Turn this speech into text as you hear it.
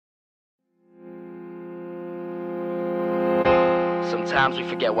Sometimes we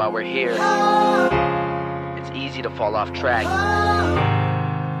forget why we're here. It's easy to fall off track.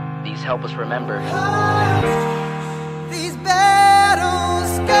 These help us remember. These battle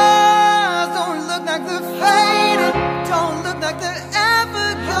scars don't look like they're faded, don't look like they're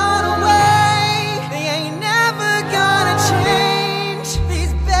ever gone away. They ain't never gonna change.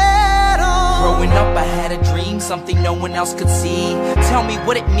 These battles. Growing up I had a dream, something no one else could see. Tell me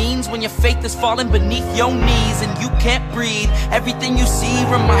what it means when your faith is falling beneath your knees and you can't breathe. Everything you see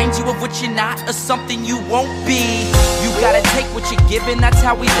reminds you of what you're not or something you won't be. You gotta take what you're given, that's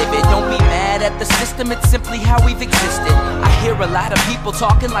how we live it. Don't be mad at the system, it's simply how we've existed. I hear a lot of people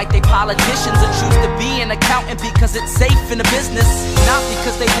talking like they politicians and choose to be an accountant because it's safe in a business. Not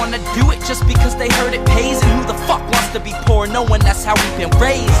because they wanna do it, just because they heard it pays. And who the fuck wants to be poor knowing that's how we've been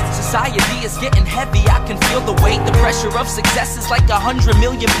raised? Society is getting heavy, I can feel the weight. The pressure of success is like 100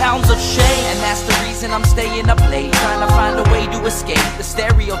 million pounds of shame. And that's the reason I'm staying up late, trying to find a way to escape the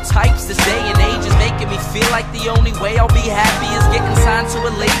stereotypes this day and age is making me feel like the only way I'll be happy is getting signed to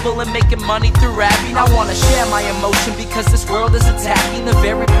a label and making money through rapping. I wanna share my emotion because this world is attacking the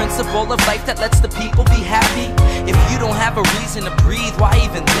very principle of life that lets the people be happy. If you don't have a reason to breathe, why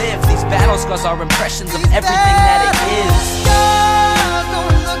even live? These battle scars are impressions of everything that it is.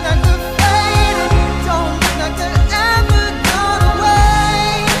 Don't look like they're faded, don't look like they're ever gone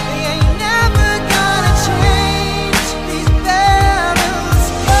away. They ain't never gonna change. These battle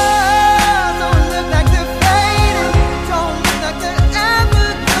scars don't look like they're faded, don't look like they're ever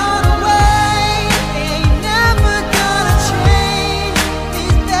gone away. They ain't never gonna change.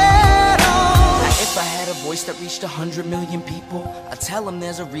 These battles. Now if I had a voice that reached 100 million people, I'd tell them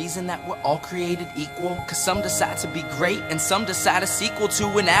there's a reason that we're all created equal. Cause some decide to be great and some decide a sequel to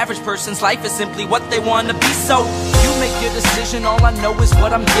an average person's life is simply what they want to be. So you make your decision, all I know is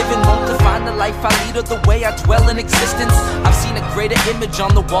what I'm given. Won't define the life I lead or the way I dwell in existence. I've seen a greater image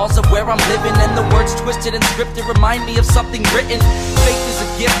on the walls of where I'm living, and the words twisted and scripted remind me of something written. Faith is a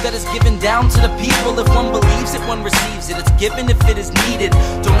gift that is given down to the people. If one believes it, one receives it. It's given if it is needed.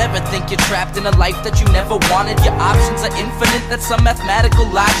 Don't ever think you're trapped in a life that you never wanted. Your options are infinite, that's some mathematical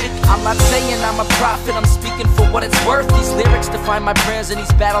logic. I'm not saying I'm a prophet, I'm speaking for what it's worth. These lyrics define my prayers and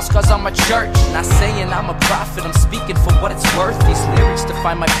these battle scars on my church. Not saying I'm a prophet, I'm speaking for what it's worth. These lyrics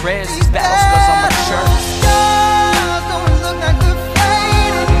define my prayers, these battle scars on my church.